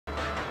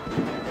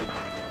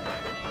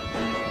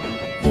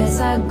Yes,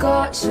 I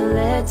got your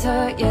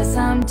letter. Yes,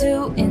 I'm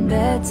doing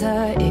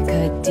better. It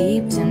cut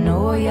deep to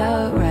know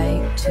you're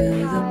right to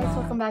the bone.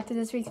 Welcome back to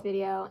this week's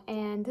video.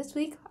 And this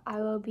week I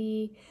will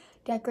be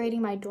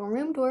decorating my dorm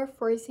room door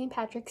for St.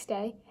 Patrick's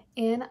Day,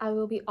 and I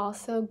will be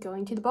also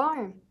going to the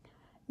barn.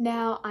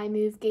 Now, I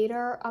moved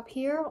Gator up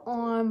here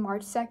on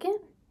March 2nd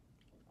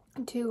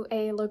to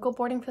a local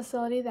boarding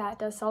facility that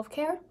does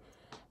self-care,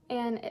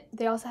 and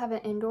they also have an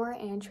indoor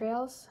and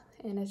trails,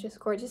 and it's just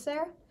gorgeous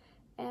there.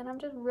 And I'm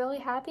just really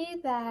happy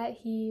that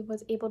he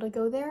was able to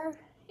go there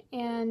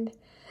and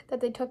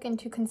that they took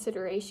into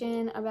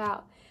consideration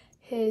about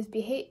his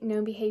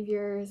known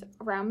behaviors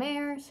around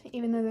mares.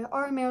 Even though there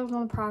are mares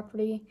on the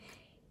property,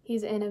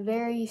 he's in a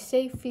very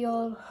safe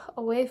field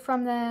away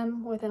from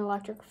them with an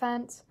electric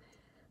fence,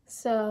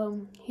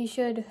 so he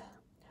should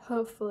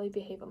hopefully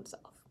behave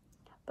himself.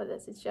 But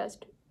this is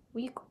just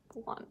week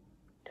one.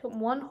 Took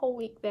one whole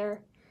week there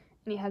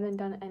and he hasn't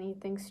done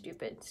anything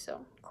stupid,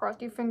 so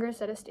cross your fingers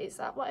that it stays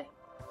that way.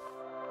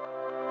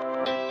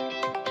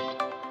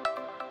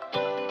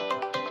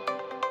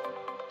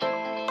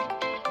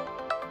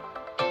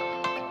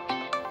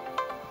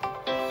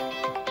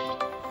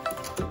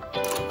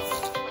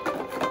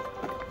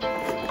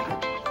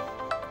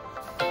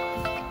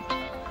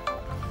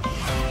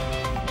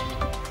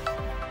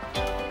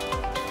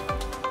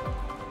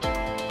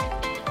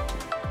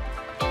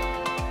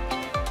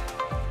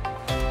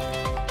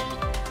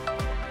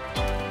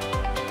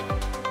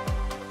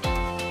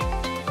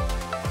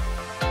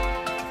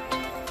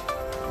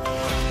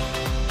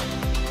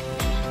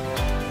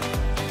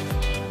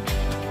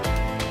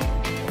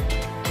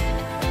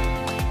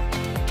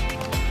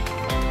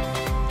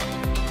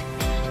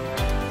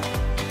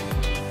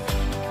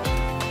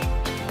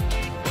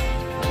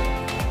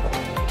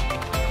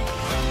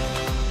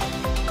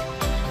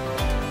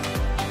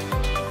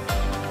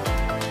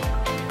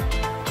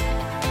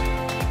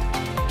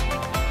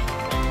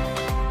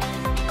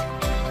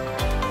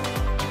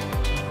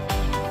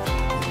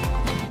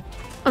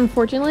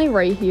 Unfortunately,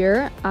 right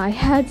here, I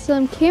had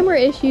some camera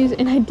issues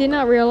and I did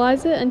not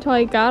realize it until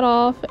I got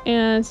off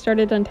and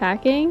started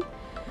unpacking.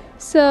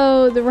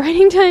 So the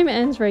writing time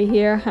ends right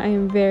here. I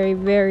am very,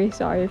 very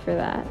sorry for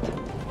that.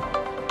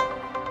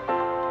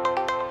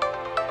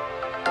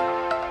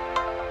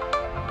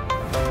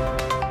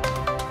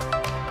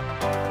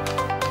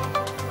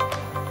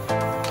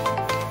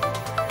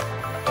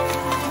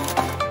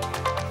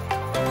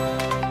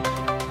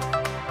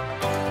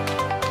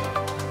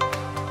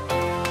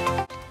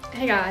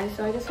 Hey guys,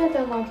 so I just got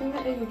done watching a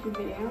YouTube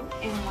video,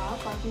 and while I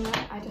was watching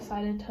that, I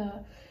decided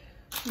to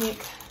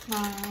make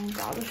my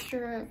dollar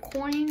store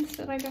coins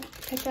that I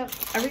picked up.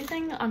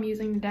 Everything I'm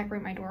using to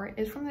decorate my door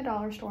is from the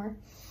dollar store.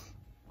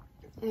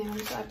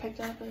 And so I picked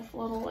up this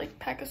little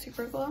pack of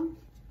super glue.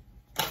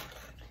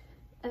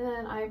 And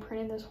then I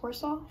printed this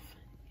horse off.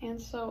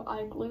 And so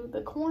I glued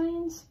the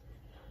coins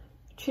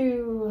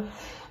to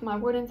my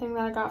wooden thing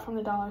that I got from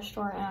the dollar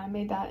store, and I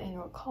made that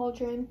into a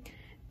cauldron.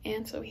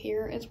 And so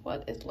here is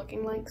what it's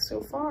looking like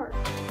so far.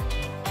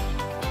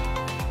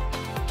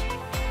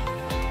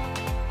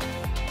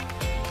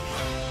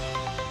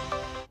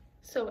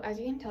 So as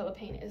you can tell, the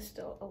paint is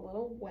still a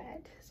little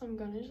wet, so I'm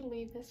going to just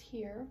leave this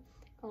here.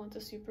 I'll let the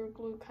super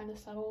glue kind of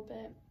settle a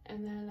bit,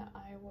 and then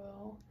I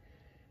will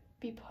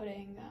be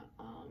putting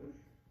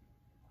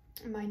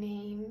my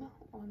name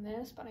on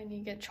this, but I need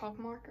to get chalk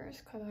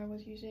markers because I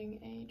was using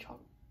a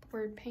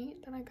chalkboard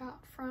paint that I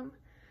got from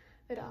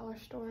the dollar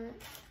store.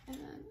 And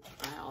then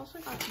I also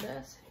got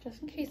this,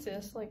 just in case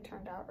this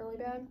turned out really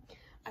bad.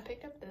 I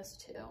picked up this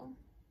too,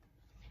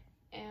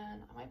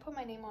 and I might put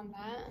my name on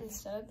that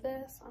instead of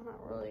this. I'm not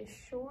really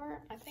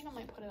sure. I think I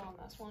might put it on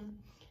this one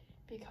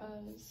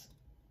because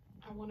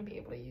I want to be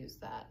able to use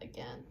that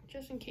again,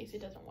 just in case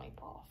it doesn't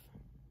wipe off.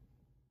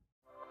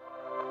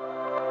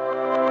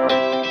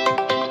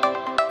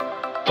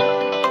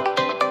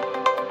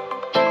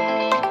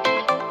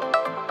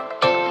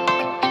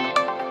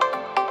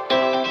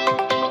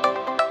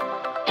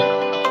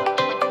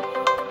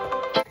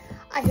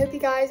 I hope you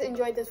guys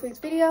enjoyed this week's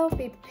video.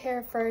 Be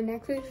prepared for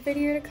next week's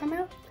video to come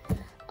out.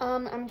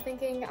 I'm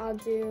thinking I'll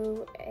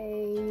do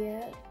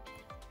a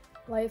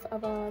life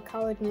of a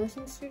college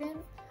nursing student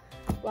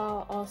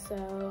while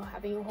also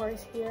having a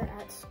horse here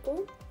at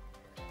school.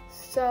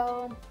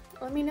 So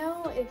let me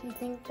know if you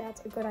think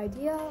that's a good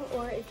idea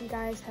or if you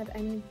guys have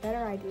any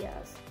better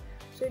ideas.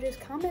 So just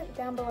comment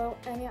down below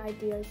any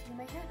ideas you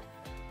may have.